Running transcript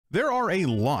There are a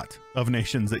lot of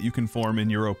nations that you can form in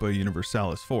Europa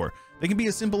Universalis IV. They can be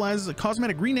as simple as a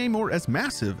cosmetic rename or as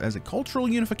massive as a cultural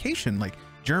unification like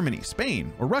Germany,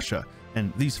 Spain, or Russia.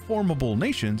 And these formable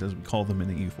nations, as we call them in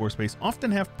the EU4 space,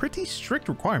 often have pretty strict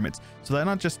requirements so that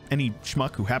not just any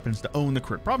schmuck who happens to own the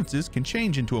correct provinces can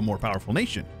change into a more powerful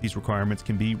nation. These requirements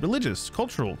can be religious,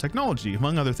 cultural, technology,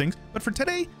 among other things, but for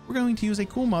today, we're going to use a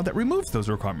cool mod that removes those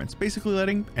requirements, basically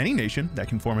letting any nation that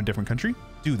can form a different country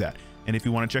do that. And if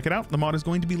you want to check it out, the mod is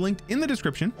going to be linked in the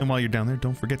description. And while you're down there,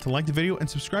 don't forget to like the video and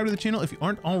subscribe to the channel if you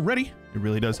aren't already. It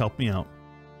really does help me out.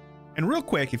 And real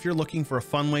quick, if you're looking for a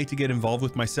fun way to get involved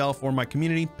with myself or my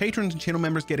community, patrons and channel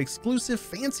members get exclusive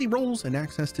fancy roles and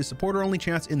access to supporter-only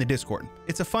chats in the Discord.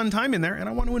 It's a fun time in there, and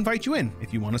I want to invite you in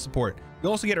if you want to support.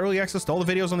 You'll also get early access to all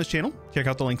the videos on this channel. Check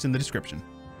out the links in the description.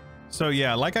 So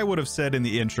yeah, like I would have said in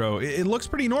the intro, it looks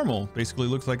pretty normal. Basically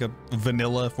looks like a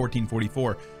vanilla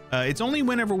 1444. It's only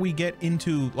whenever we get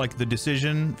into like the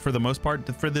decision, for the most part,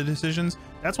 for the decisions,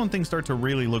 that's when things start to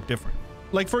really look different.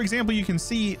 Like, for example, you can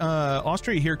see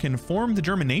Austria here can form the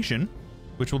German nation,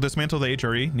 which will dismantle the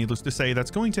HRE. Needless to say,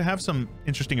 that's going to have some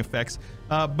interesting effects.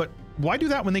 But why do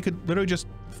that when they could literally just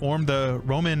form the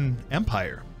Roman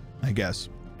Empire, I guess?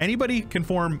 Anybody can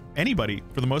form anybody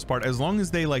for the most part, as long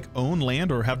as they like own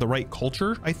land or have the right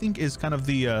culture, I think is kind of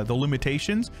the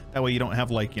limitations. That way you don't have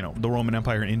like, you know, the Roman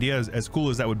Empire in India, as cool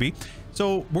as that would be.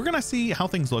 So we're going to see how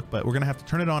things look, but we're going to have to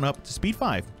turn it on up to speed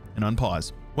 5 and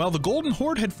unpause. While the Golden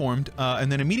Horde had formed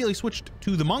and then immediately switched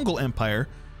to the Mongol Empire,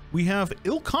 we have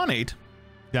Ilkhanate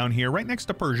down here right next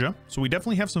to Persia. So we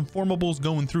definitely have some formables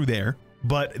going through there.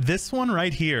 But this one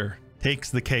right here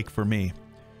takes the cake for me.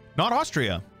 Not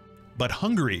Austria, but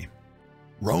Hungary,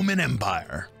 Roman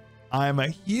Empire. I'm a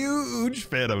huge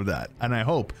fan of that, and I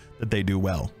hope that they do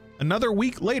well. Another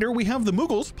week later, we have the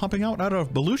Mughals popping out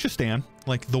of Baluchistan,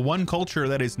 like the one culture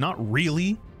that is not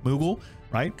really Mughal,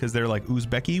 right? Because they're like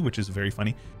Uzbeki, which is very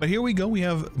funny. But here we go. We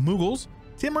have Mughals,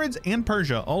 Timurids, and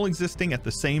Persia all existing at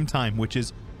the same time, which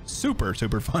is super,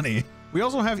 super funny. We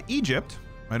also have Egypt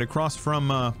right across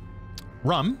from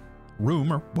Rum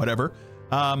or whatever.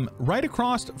 Right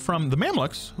across from the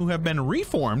Mamluks, who have been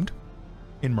reformed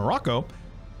in Morocco,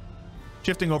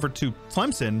 shifting over to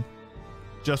Tlemcen,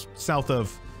 just south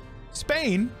of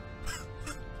Spain,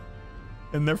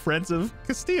 and they're friends of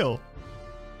Castile,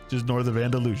 just north of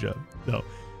Andalusia. So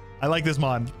I like this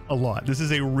mod a lot. This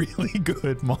is a really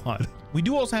good mod. We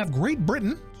do also have Great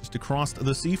Britain just across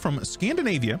the sea from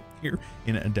Scandinavia here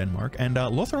in Denmark, and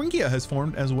Lotharingia has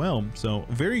formed as well. So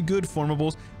very good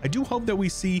formables. I do hope that we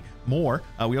see more.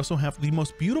 We also have the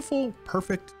most beautiful,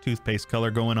 perfect toothpaste color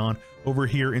going on over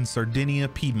here in Sardinia,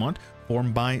 Piedmont,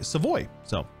 formed by Savoy.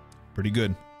 So pretty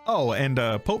good. Oh, and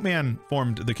Pope Man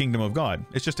formed the Kingdom of God.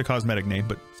 It's just a cosmetic name,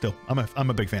 but still, I'm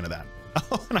a big fan of that.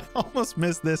 Oh, and I almost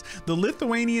missed this. The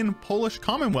Lithuanian Polish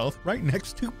Commonwealth right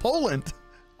next to Poland.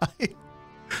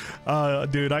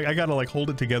 Dude, I gotta like hold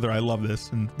it together. I love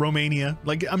this. And Romania,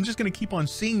 like I'm just gonna keep on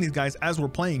seeing these guys as we're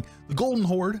playing. The Golden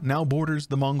Horde now borders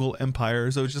the Mongol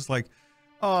Empire. So it's just like,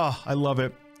 oh, I love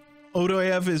it.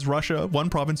 Odoyev is Russia, one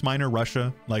province minor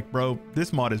Russia. Like, bro,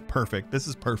 this mod is perfect. This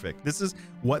is perfect. This is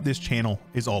what this channel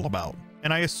is all about.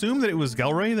 And I assume that it was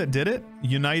Galray that did it,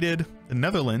 united the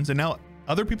Netherlands, and now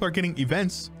other people are getting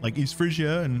events like East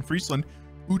Frisia and Friesland,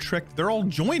 Utrecht. They're all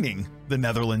joining the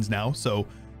Netherlands now. So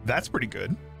that's pretty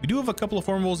good. We do have a couple of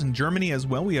formables in Germany as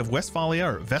well. We have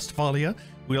Westphalia.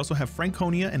 We also have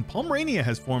Franconia, and Pomerania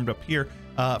has formed up here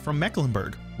from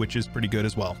Mecklenburg, which is pretty good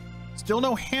as well. Still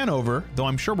no Hanover, though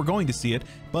I'm sure we're going to see it.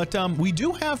 But we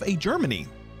do have a Germany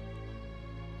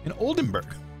in Oldenburg.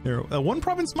 They're one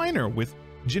province minor with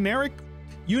generic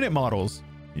unit models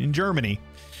in Germany.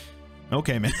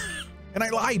 Okay, man. And I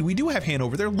lied. We do have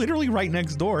Hanover. They're literally right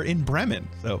next door in Bremen.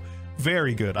 So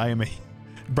very good.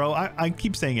 Bro, I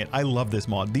keep saying it. I love this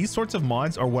mod. These sorts of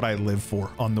mods are what I live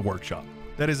for on the workshop.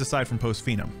 That is aside from Post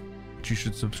Phenum, which you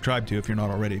should subscribe to if you're not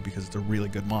already, because it's a really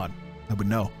good mod. I would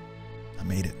know. I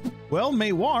made it. Well,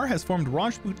 Mewar has formed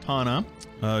Rajputana.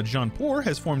 Jaunpur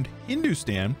has formed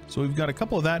Hindustan. So we've got a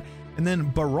couple of that. And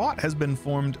then Bharat has been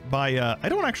formed by, I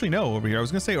don't actually know over here. I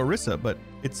was going to say Orissa, but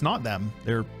it's not them.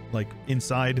 They're like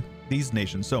inside these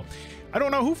nations. So I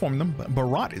don't know who formed them, but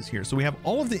Bharat is here. So we have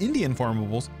all of the Indian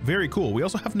formables. Very cool. We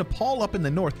also have Nepal up in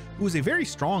the north, who is a very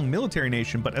strong military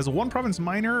nation, but as a one province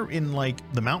minor in like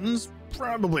the mountains,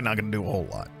 probably not going to do a whole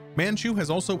lot. Manchu has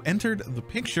also entered the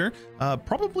picture.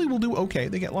 Probably will do okay.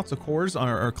 They get lots of cores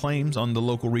or claims on the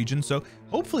local region, so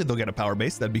hopefully they'll get a power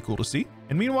base. That'd be cool to see.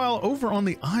 And meanwhile, over on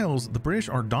the Isles, the British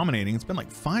are dominating. It's been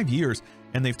like 5 years,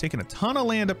 and they've taken a ton of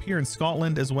land up here in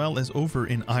Scotland as well as over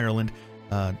in Ireland.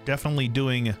 Definitely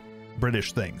doing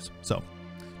British things. So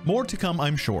More to come,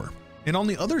 I'm sure. And on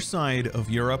the other side of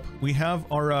Europe, we have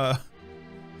our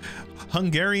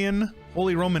Hungarian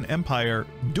Holy Roman Empire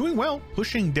doing well,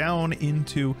 pushing down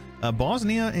into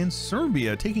Bosnia and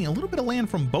Serbia, taking a little bit of land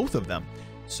from both of them.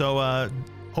 So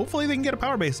hopefully they can get a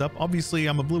power base up. Obviously,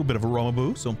 I'm a little bit of a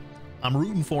Roma-boo, so I'm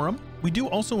rooting for them. We do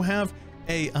also have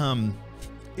a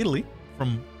Italy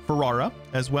from Ferrara,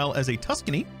 as well as a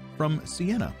Tuscany from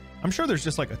Siena. I'm sure there's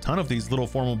just like a ton of these little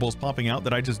formables popping out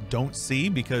that I just don't see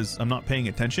because I'm not paying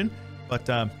attention. But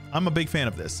I'm a big fan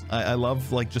of this. I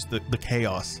love like just the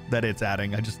chaos that it's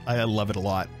adding. I love it a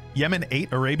lot. Yemen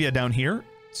ate Arabia down here.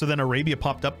 So then Arabia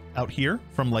popped up out here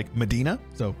from like Medina.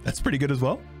 So that's pretty good as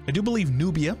well. I do believe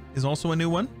Nubia is also a new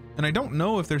one. And I don't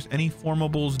know if there's any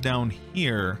formables down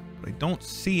here. But I don't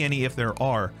see any if there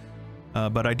are.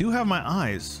 But I do have my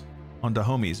eyes on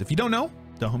Dahomies. If you don't know,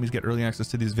 Dahomies get early access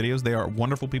to these videos. They are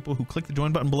wonderful people who click the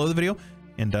join button below the video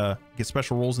and get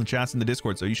special roles and chats in the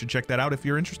Discord. So you should check that out if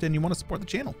you're interested and you want to support the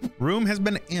channel. Rome has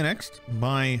been annexed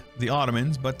by the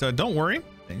Ottomans, but don't worry,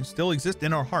 they still exist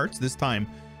in our hearts this time.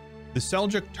 The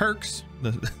Seljuk Turks,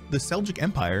 the Seljuk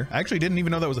Empire. I actually didn't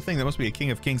even know that was a thing. That must be a King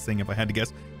of Kings thing if I had to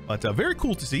guess, but very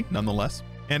cool to see nonetheless.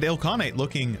 And Ilkhanate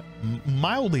looking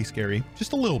mildly scary,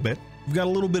 just a little bit. We've got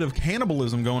a little bit of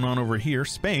cannibalism going on over here.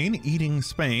 Spain eating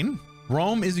Spain.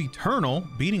 Rome is eternal,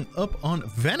 beating up on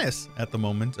Venice at the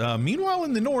moment. Meanwhile,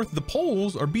 in the north, the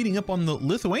Poles are beating up on the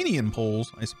Lithuanian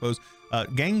Poles, I suppose,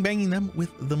 gangbanging them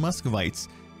with the Muscovites.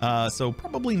 So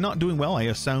probably not doing well. I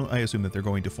assume that they're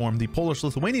going to form the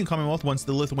Polish-Lithuanian Commonwealth once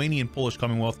the Lithuanian-Polish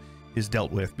Commonwealth is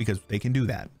dealt with, because they can do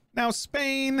that. Now,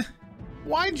 Spain,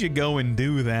 why'd you go and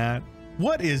do that?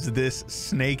 What is this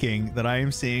snaking that I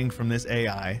am seeing from this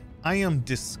AI? I am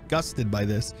disgusted by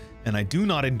this, and I do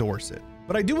not endorse it.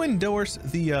 But I do endorse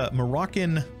the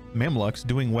Moroccan Mamluks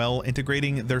doing well,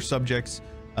 integrating their subjects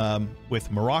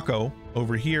with Morocco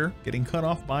over here, getting cut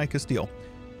off by Castile.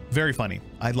 Very funny.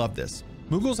 I love this.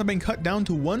 Mughals have been cut down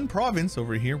to one province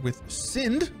over here, with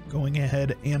Sind going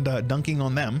ahead and dunking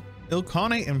on them.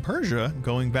 Ilkhanate and Persia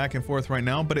going back and forth right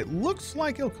now, but it looks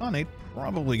like Ilkhanate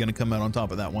probably going to come out on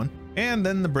top of that one. And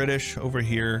then the British over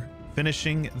here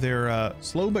finishing their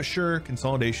slow but sure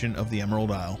consolidation of the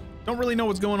Emerald Isle. Don't really know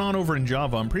what's going on over in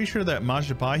Java. I'm pretty sure that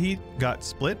Majapahit got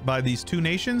split by these two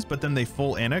nations, but then they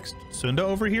full annexed Sunda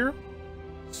over here.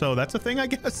 So that's a thing, I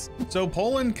guess. So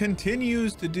Poland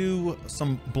continues to do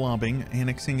some blobbing,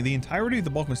 annexing the entirety of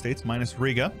the Balkan states minus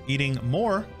Riga, eating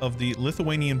more of the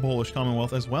Lithuanian Polish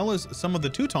Commonwealth, as well as some of the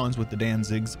Teutons with the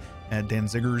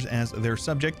Danzigers as their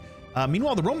subject.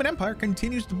 Meanwhile, the Roman Empire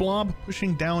continues to blob,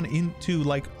 pushing down into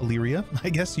like Illyria, I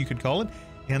guess you could call it,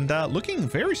 and looking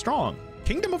very strong.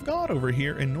 Kingdom of God over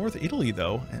here in North Italy,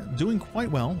 though, doing quite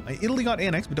well. Italy got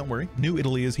annexed, but don't worry, New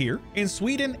Italy is here. And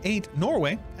Sweden ate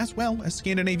Norway, as well as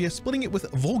Scandinavia, splitting it with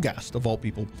Volgast, of all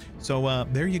people. So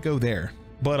there you go there.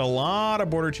 But a lot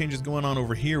of border changes going on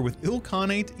over here, with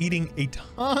Ilkhanate eating a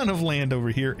ton of land over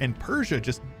here, and Persia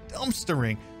just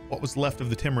dumpstering what was left of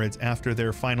the Timurids after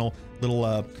their final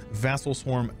little vassal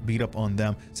swarm beat up on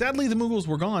them. Sadly, the Mughals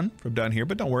were gone from down here,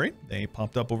 but don't worry, they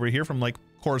popped up over here from like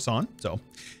Khorasan. So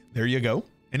there you go.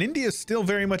 And India is still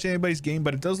very much anybody's game,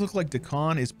 but it does look like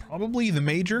Deccan is probably the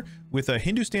major, with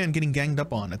Hindustan getting ganged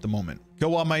up on at the moment.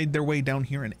 Goa made their way down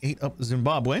here and ate up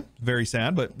Zimbabwe. Very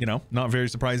sad, but you know, not very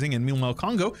surprising. And meanwhile,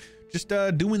 Congo just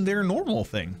doing their normal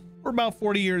thing. We're about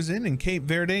 40 years in, and Cape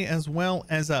Verde as well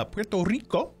as Puerto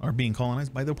Rico are being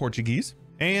colonized by the Portuguese.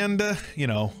 And, you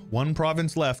know, one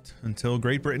province left until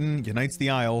Great Britain unites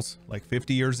the Isles, like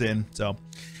 50 years in. So,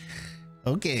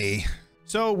 okay.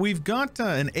 So we've got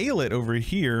an eyalet over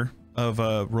here of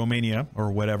Romania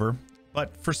or whatever.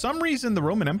 But for some reason, the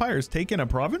Roman Empire has taken a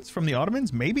province from the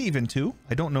Ottomans, maybe even two.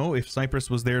 I don't know if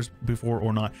Cyprus was theirs before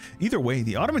or not. Either way,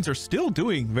 the Ottomans are still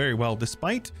doing very well,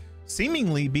 despite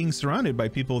seemingly being surrounded by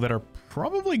people that are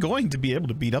probably going to be able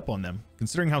to beat up on them.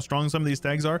 Considering how strong some of these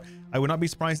tags are, I would not be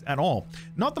surprised at all.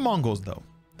 Not the Mongols, though.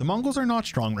 The Mongols are not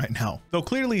strong right now. Though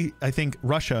clearly, I think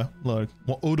Russia, well,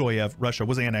 Odoyev, Russia,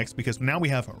 was annexed, because now we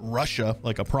have Russia,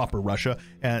 like a proper Russia.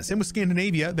 Same with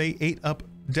Scandinavia. They ate up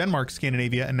Denmark,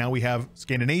 Scandinavia, and now we have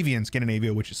Scandinavian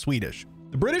Scandinavia, which is Swedish.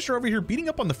 The British are over here beating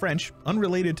up on the French,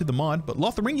 unrelated to the mod, but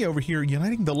Lotharingia over here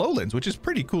uniting the lowlands, which is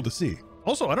pretty cool to see.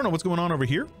 Also, I don't know what's going on over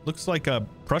here. Looks like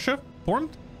Prussia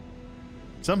formed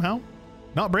somehow.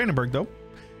 Not Brandenburg, though.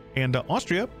 And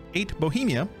Austria ate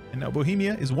Bohemia, and now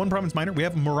Bohemia is one province minor. We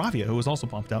have Moravia, who was also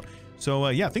popped out. So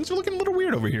yeah, things are looking a little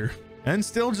weird over here. And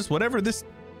still, just whatever this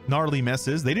gnarly mess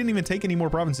is, they didn't even take any more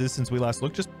provinces since we last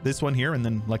looked. Just this one here, and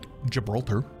then like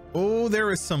Gibraltar. Oh,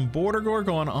 there is some border war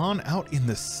going on out in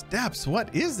the steppes.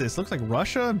 What is this? Looks like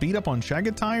Russia beat up on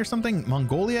Chagatai or something.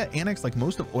 Mongolia annexed like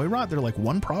most of Oirat. They're like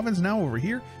one province now over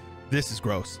here. This is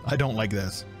gross. I don't like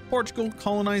this. Portugal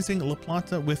colonizing La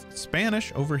Plata with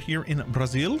Spanish over here in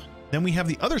Brazil. Then we have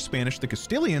the other Spanish, the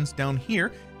Castilians, down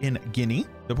here in Guinea.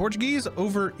 The Portuguese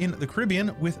over in the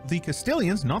Caribbean with the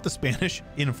Castilians, not the Spanish,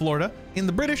 in Florida. And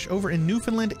the British over in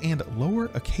Newfoundland and Lower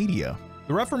Acadia.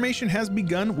 The Reformation has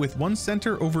begun with one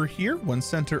center over here, one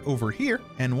center over here,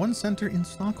 and one center in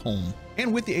Stockholm.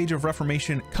 And with the Age of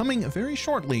Reformation coming very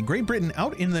shortly, Great Britain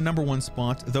out in the #1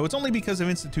 spot, though it's only because of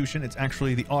institution. It's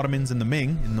actually the Ottomans and the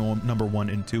Ming in the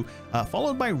 #1 and 2,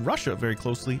 followed by Russia very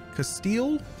closely,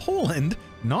 Castile, Poland,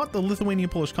 not the Lithuanian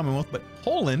Polish Commonwealth, but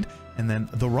Poland, and then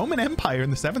the Roman Empire in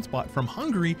the 7th spot from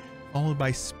Hungary, followed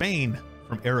by Spain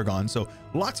from Aragon. So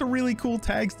lots of really cool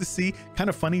tags to see. Kind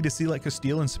of funny to see like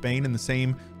Castile and Spain in the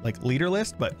same like leader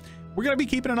list, but we're going to be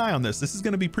keeping an eye on this. This is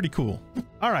going to be pretty cool.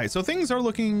 All right, so things are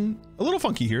looking a little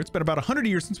funky here. It's been about 100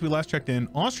 years since we last checked in.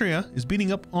 Austria is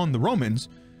beating up on the Romans.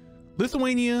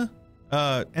 Lithuania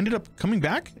ended up coming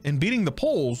back and beating the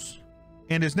Poles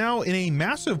and is now in a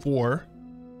massive war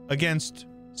against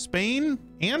Spain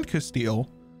and Castile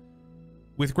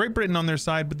with Great Britain on their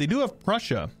side, but they do have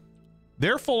Prussia.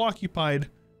 They're full occupied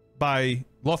by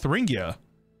Lotharingia.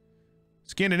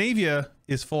 Scandinavia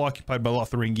is full occupied by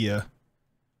Lotharingia.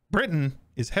 Britain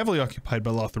is heavily occupied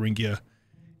by Lotharingia.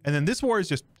 And then this war is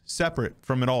just separate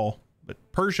from it all.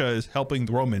 But Persia is helping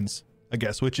the Romans, I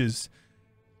guess, which is,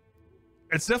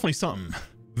 it's definitely something.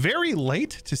 Very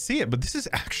late to see it, but this is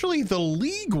actually the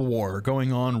League War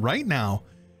going on right now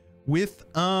with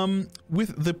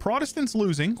the Protestants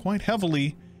losing quite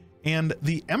heavily and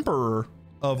the Emperor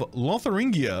of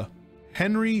Lotharingia,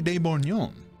 Henry de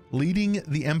Bourgogne, leading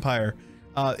the empire.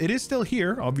 It is still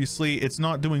here. Obviously, it's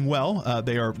not doing well.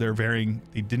 They're varying.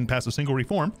 They didn't pass a single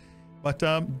reform, but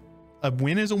a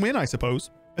win is a win, I suppose.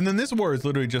 And then this war is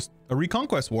literally just a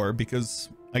reconquest war because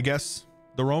I guess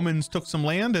the Romans took some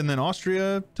land and then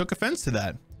Austria took offense to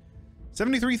that.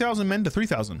 73,000 men to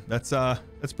 3,000.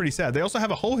 That's pretty sad. They also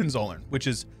have a Hohenzollern, which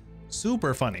is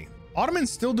super funny. Ottomans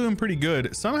still doing pretty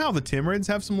good. Somehow the Timurids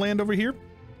have some land over here.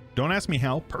 Don't ask me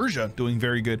how. Persia doing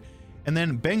very good. And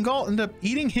then Bengal ended up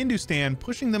eating Hindustan,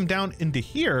 pushing them down into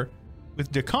here, with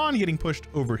Deccan getting pushed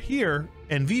over here,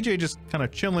 and Vijay just kind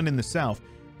of chilling in the south.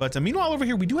 But meanwhile, over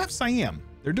here, we do have Siam.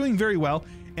 They're doing very well.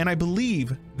 And I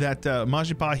believe that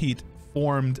Majapahit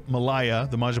formed Malaya,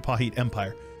 the Majapahit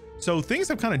Empire. So things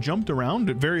have kind of jumped around,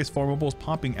 various formables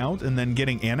popping out and then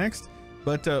getting annexed.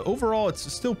 But overall, it's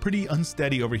still pretty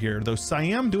unsteady over here. Though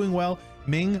Siam doing well,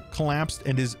 Ming collapsed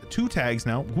and is 2 tags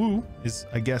now. Wu is,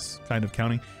 I guess, kind of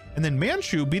counting. And then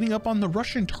Manchu beating up on the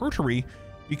Russian Tartary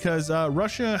because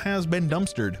Russia has been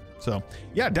dumpstered. So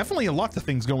yeah, definitely a lot of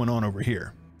things going on over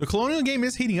here. The colonial game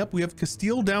is heating up. We have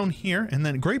Castile down here, and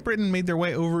then Great Britain made their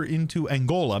way over into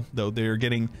Angola, though they're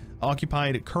getting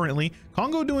occupied currently.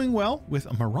 Congo doing well with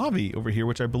Maravi over here,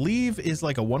 which I believe is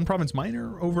like a 1 province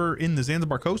minor over in the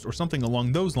Zanzibar coast or something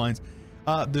along those lines.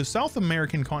 The South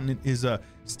American continent is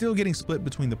still getting split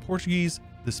between the Portuguese,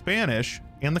 the Spanish,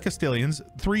 and the Castilians,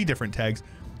 3 different tags,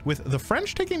 with the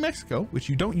French taking Mexico, which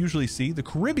you don't usually see, the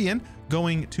Caribbean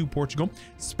going to Portugal,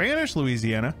 Spanish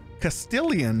Louisiana,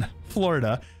 Castilian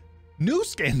Florida, New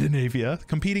Scandinavia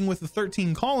competing with the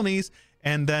 13 colonies,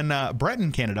 and then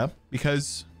Breton Canada,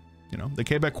 because, you know, the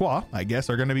Quebecois, I guess,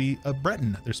 are going to be a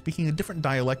Breton. They're speaking a different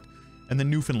dialect. And then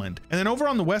Newfoundland. And then over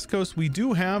on the West Coast, we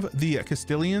do have the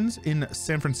Castilians in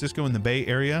San Francisco in the Bay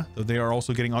Area, though they are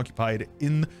also getting occupied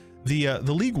in the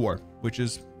League War, which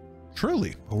is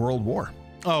truly a world war.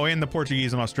 Oh, and the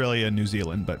Portuguese in Australia and New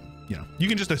Zealand, but you know, you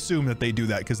can just assume that they do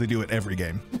that because they do it every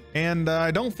game. And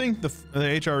I don't think the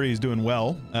HRE is doing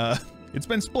well. It's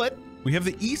been split. We have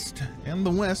the East and the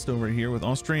West over here with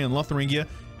Austria and Lotharingia,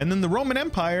 and then the Roman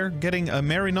Empire getting a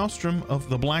Mare Nostrum of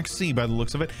the Black Sea by the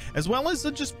looks of it, as well as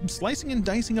just slicing and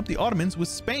dicing up the Ottomans with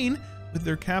Spain with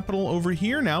their capital over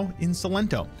here now in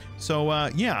Salento. So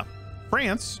yeah,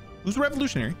 France, who's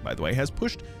revolutionary, by the way, has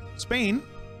pushed Spain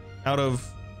out of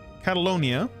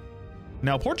Catalonia.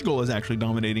 Now Portugal is actually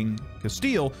dominating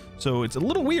Castile, so it's a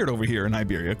little weird over here in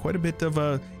Iberia. Quite a bit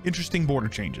of interesting border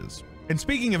changes. And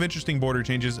speaking of interesting border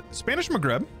changes, Spanish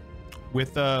Maghreb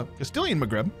with Castilian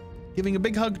Maghreb giving a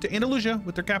big hug to Andalusia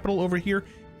with their capital over here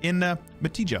in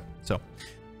Matija. So,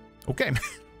 okay.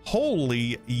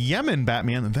 Holy Yemen,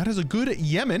 Batman. That is a good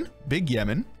Yemen. Big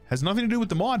Yemen. Has nothing to do with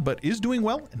the mod, but is doing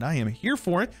well, and I am here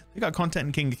for it. They got content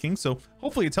in King of Kings, so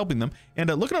hopefully it's helping them. And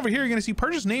looking over here, you're going to see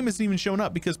Persia's name isn't even showing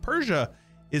up because Persia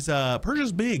is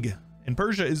Persia's big. And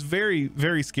Persia is very,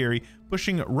 very scary,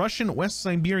 pushing Russian West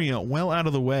Siberia well out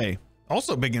of the way.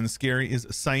 Also big and scary is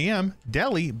Siam,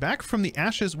 Delhi, back from the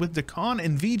ashes with Deccan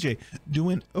and Vijay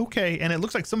doing okay. And it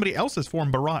looks like somebody else has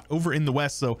formed Bharat over in the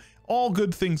west. So all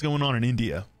good things going on in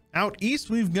India. Out east,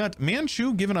 we've got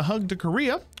Manchu giving a hug to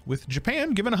Korea, with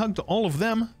Japan giving a hug to all of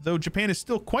them, though Japan is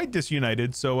still quite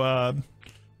disunited. So,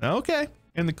 okay.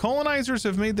 And the colonizers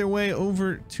have made their way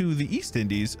over to the East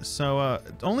Indies, so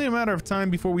it's only a matter of time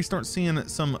before we start seeing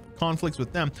some conflicts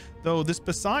with them. Though this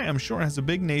Pasai, I'm sure, has a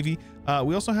big navy.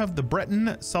 We also have the Breton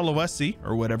Sulawesi,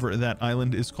 or whatever that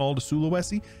island is called,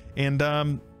 Sulawesi. And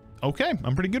okay,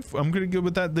 I'm pretty good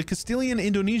with that. The Castilian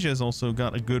Indonesia has also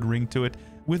got a good ring to it,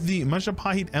 with the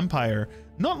Majapahit Empire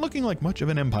not looking like much of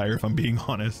an empire, if I'm being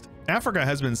honest. Africa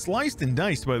has been sliced and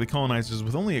diced by the colonizers,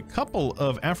 with only a couple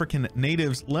of African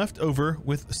natives left over,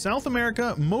 with South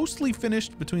America mostly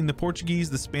finished between the Portuguese,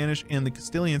 the Spanish, and the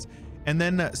Castilians. And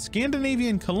then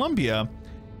Scandinavian Colombia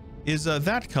is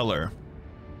that color.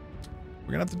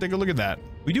 We're gonna have to take a look at that.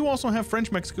 We do also have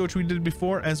French Mexico, which we did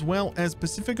before, as well as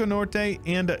Pacifico Norte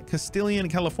and Castilian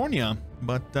California.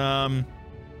 But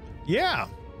yeah.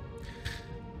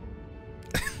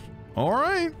 All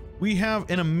right, we have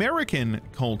an American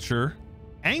culture,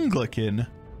 Anglican,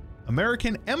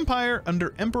 American Empire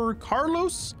under Emperor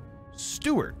Carlos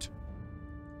Stewart.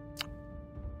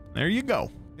 There you go.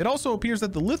 It also appears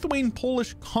that the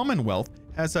Lithuanian-Polish Commonwealth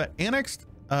has annexed,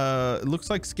 looks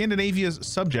like Scandinavia's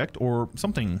subject or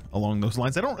something along those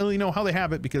lines. I don't really know how they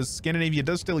have it, because Scandinavia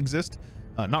does still exist.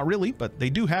 Not really, but they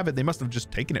do have it. They must have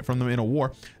just taken it from them in a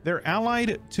war. They're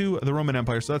allied to the Roman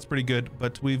Empire, so that's pretty good.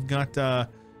 But we've got the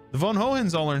von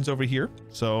Hohenzollerns over here,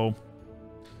 so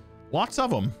lots of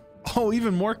them. Oh,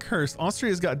 even more cursed.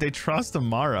 Austria's got De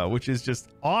Trastamara, which is just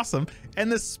awesome. And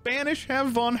the Spanish have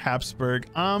von Habsburg.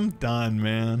 I'm done,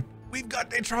 man. We've got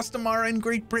De Trastamara in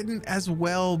Great Britain as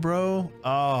well, bro.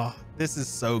 Oh, this is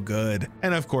so good.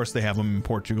 And of course they have them in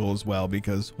Portugal as well,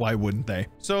 because why wouldn't they?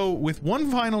 So with one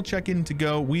final check-in to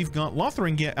go, we've got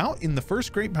Lotharingia out in the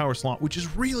first great power slot, which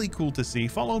is really cool to see,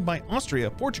 followed by Austria,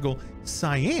 Portugal,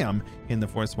 Siam in the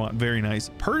fourth spot. Very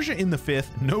nice. Persia in the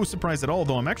fifth. No surprise at all,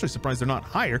 though I'm actually surprised they're not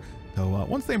higher. So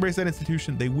once they embrace that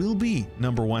institution, they will be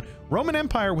number one. Roman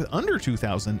Empire with under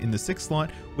 2,000 in the sixth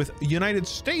slot, with United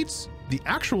States, the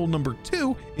actual number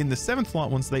 2, in the seventh slot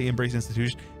once they embrace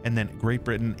institution, and then Great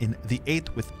Britain in the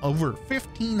eighth with over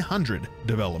 1,500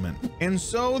 development. And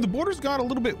so the borders got a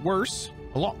little bit worse,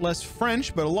 a lot less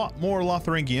French, but a lot more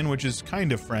Lotharingian, which is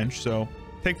kind of French. So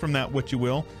take from that what you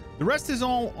will. The rest is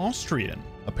all Austrian,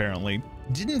 apparently.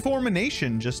 Didn't form a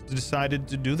nation, just decided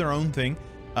to do their own thing.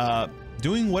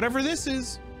 Doing whatever this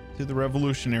is to the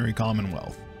Revolutionary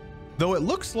Commonwealth. Though it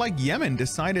looks like Yemen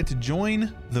decided to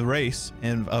join the race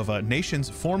of nations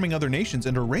forming other nations,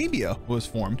 and Arabia was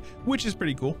formed, which is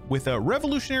pretty cool, with a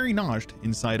revolutionary Najd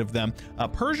inside of them.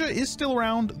 Persia is still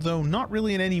around, though not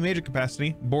really in any major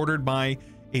capacity, bordered by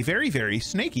a very, very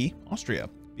snaky Austria,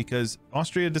 because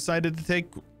Austria decided to take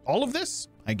all of this,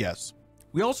 I guess.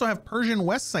 We also have Persian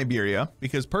West Siberia,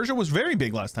 because Persia was very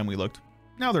big last time we looked.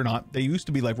 Now they're not. They used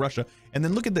to be like Russia. And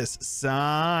then look at this,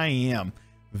 Siam.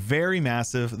 Very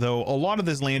massive, though a lot of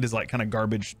this land is like kind of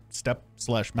garbage steppe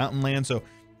 / mountain land. So,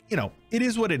 you know, it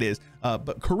is what it is.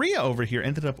 But Korea over here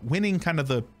ended up winning kind of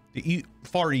the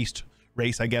Far East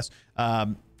race, I guess.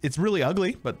 It's really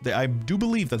ugly, but I do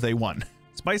believe that they won.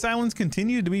 Spice Islands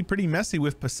continue to be pretty messy,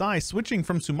 with Pasai switching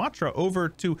from Sumatra over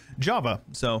to Java.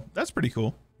 So that's pretty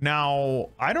cool. Now,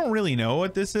 I don't really know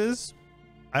what this is.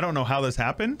 I don't know how this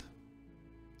happened.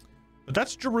 But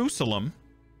that's Jerusalem,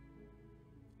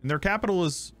 and their capital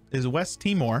is West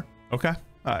Timor. Okay,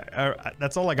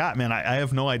 that's all I got, man. I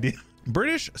have no idea.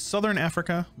 British Southern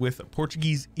Africa with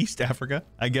Portuguese East Africa,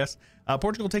 I guess.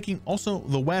 Portugal taking also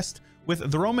the West,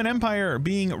 with the Roman Empire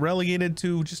being relegated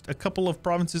to just a couple of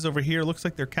provinces over here. Looks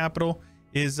like their capital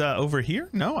is over here.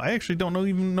 No, I actually don't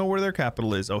even know where their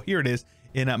capital is. Oh, here it is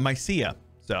in Mysia.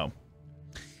 So,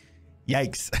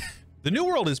 yikes. The New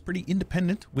World is pretty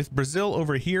independent, with Brazil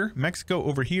over here, Mexico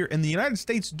over here, and the United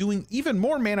States doing even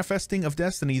more manifesting of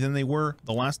destiny than they were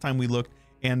the last time we looked.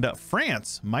 And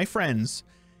France, my friends,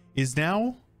 is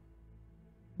now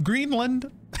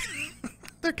Greenland.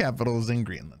 Their capital is in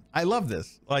Greenland. I love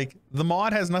this. Like, the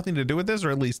mod has nothing to do with this,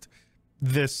 or at least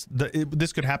this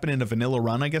could happen in a vanilla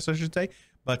run, I guess I should say.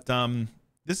 But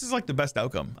this is like the best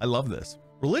outcome. I love this.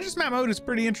 Religious map mode is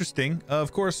pretty interesting.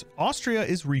 Of course, Austria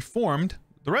is Reformed.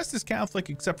 The rest is Catholic,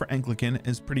 except for Anglican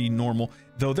is pretty normal,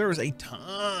 though there is a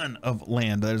ton of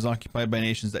land that is occupied by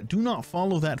nations that do not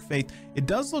follow that faith. It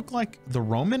does look like the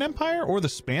Roman Empire or the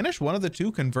Spanish, one of the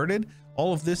two, converted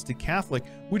all of this to Catholic,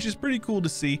 which is pretty cool to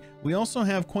see. We also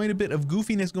have quite a bit of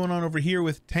goofiness going on over here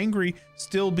with Tengri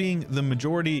still being the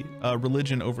majority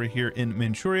religion over here in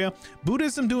Manchuria.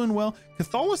 Buddhism doing well,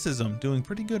 Catholicism doing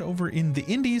pretty good over in the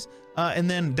Indies, and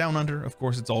then down under, of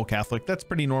course, it's all Catholic. That's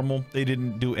pretty normal. They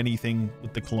didn't do anything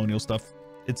with the colonial stuff.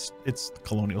 It's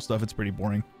colonial stuff. It's pretty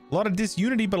boring. A lot of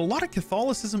disunity, but a lot of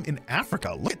Catholicism in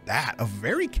Africa. Look at that, a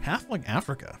very Catholic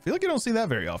Africa. I feel like you don't see that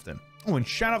very often. Oh, and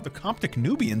shout out the Coptic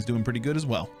Nubians doing pretty good as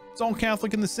well. It's all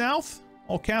Catholic in the South,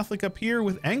 all Catholic up here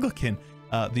with Anglican,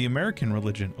 the American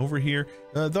religion over here.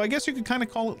 Though I guess you could kind of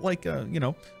call it like, you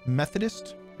know,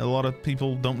 Methodist. A lot of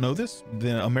people don't know this.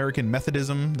 The American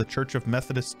Methodism, the Church of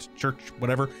Methodist Church,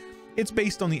 whatever. It's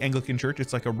based on the Anglican Church.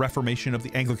 It's like a reformation of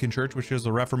the Anglican Church, which is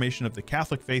a reformation of the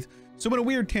Catholic faith. So in a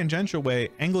weird tangential way,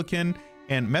 Anglican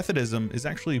and Methodism is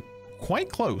actually quite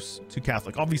close to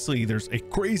Catholic. Obviously, there's a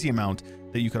crazy amount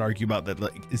that you could argue about that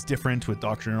like is different with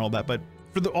doctrine and all that, but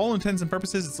for all intents and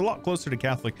purposes, it's a lot closer to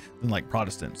Catholic than like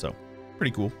Protestant. So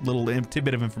pretty cool little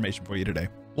tidbit of information for you today.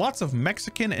 Lots of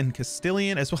Mexican and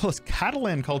Castilian as well as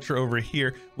Catalan culture over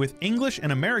here, with English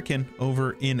and American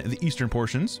over in the eastern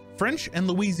portions, French and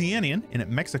Louisianian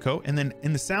in Mexico, and then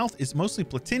in the south is mostly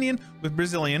Platinian with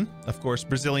Brazilian, of course,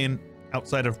 Brazilian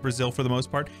outside of Brazil for the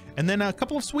most part, and then a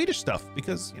couple of Swedish stuff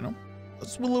because, you know,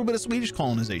 let's do a little bit of Swedish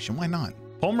colonization. Why not?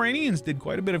 Pomeranians did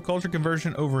quite a bit of culture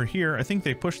conversion over here. I think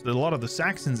they pushed a lot of the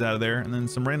Saxons out of there and then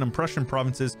some random Prussian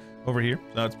provinces over here.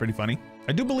 So that's pretty funny.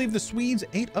 I do believe the Swedes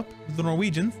ate up the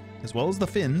Norwegians as well as the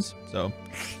Finns, so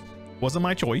wasn't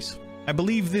my choice. I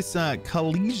believe this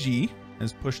Kaliji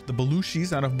has pushed the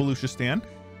Belushis out of Baluchistan.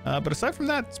 But aside from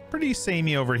that, it's pretty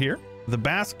samey over here. The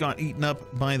Basque got eaten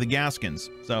up by the Gascons,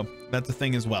 so that's a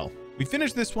thing as well. We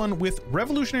finished this one with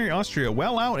Revolutionary Austria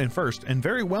well out in first and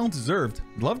very well deserved.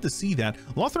 Love to see that.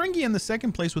 Lotharingia in the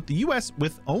second place with the US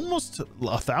with almost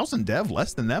 1,000 dev,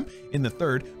 less than them, in the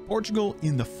third. Portugal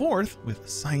in the fourth with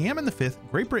Siam in the fifth.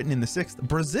 Great Britain in the sixth.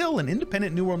 Brazil, an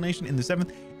independent New World nation, in the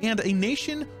seventh. And a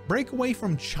nation breakaway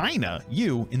from China,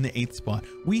 you, in the eighth spot.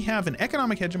 We have an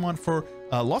economic hegemon for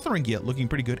Lotharingia looking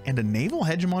pretty good, and a naval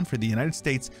hegemon for the United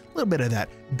States. A little bit of that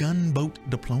gunboat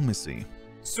diplomacy.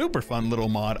 Super fun little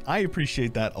mod. I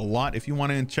appreciate that a lot. If you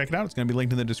want to check it out, it's going to be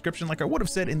linked in the description like I would have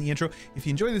said in the intro. If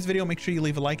you enjoyed this video, make sure you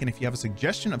leave a like, and if you have a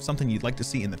suggestion of something you'd like to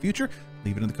see in the future,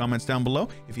 leave it in the comments down below.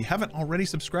 If you haven't already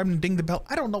subscribed and ding the bell,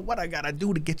 I don't know what I gotta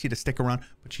do to get you to stick around,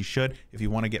 but you should. If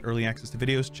you want to get early access to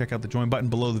videos, check out the join button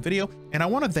below the video. And I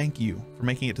want to thank you for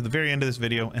making it to the very end of this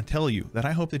video and tell you that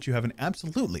I hope that you have an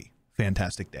absolutely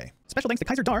fantastic day. Special thanks to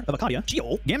Kaiser Dar of Acadia,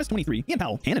 Sheol, Gammas23, Ian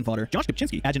Powell, Cannon Fodder, Josh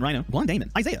Kopczynski, Agent Rhino, Blonde Damon,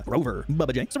 Isaiah, Rover,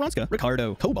 Bubba J, Saronska,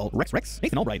 Ricardo, Cobalt, Rex,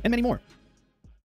 Nathan Albright, and many more.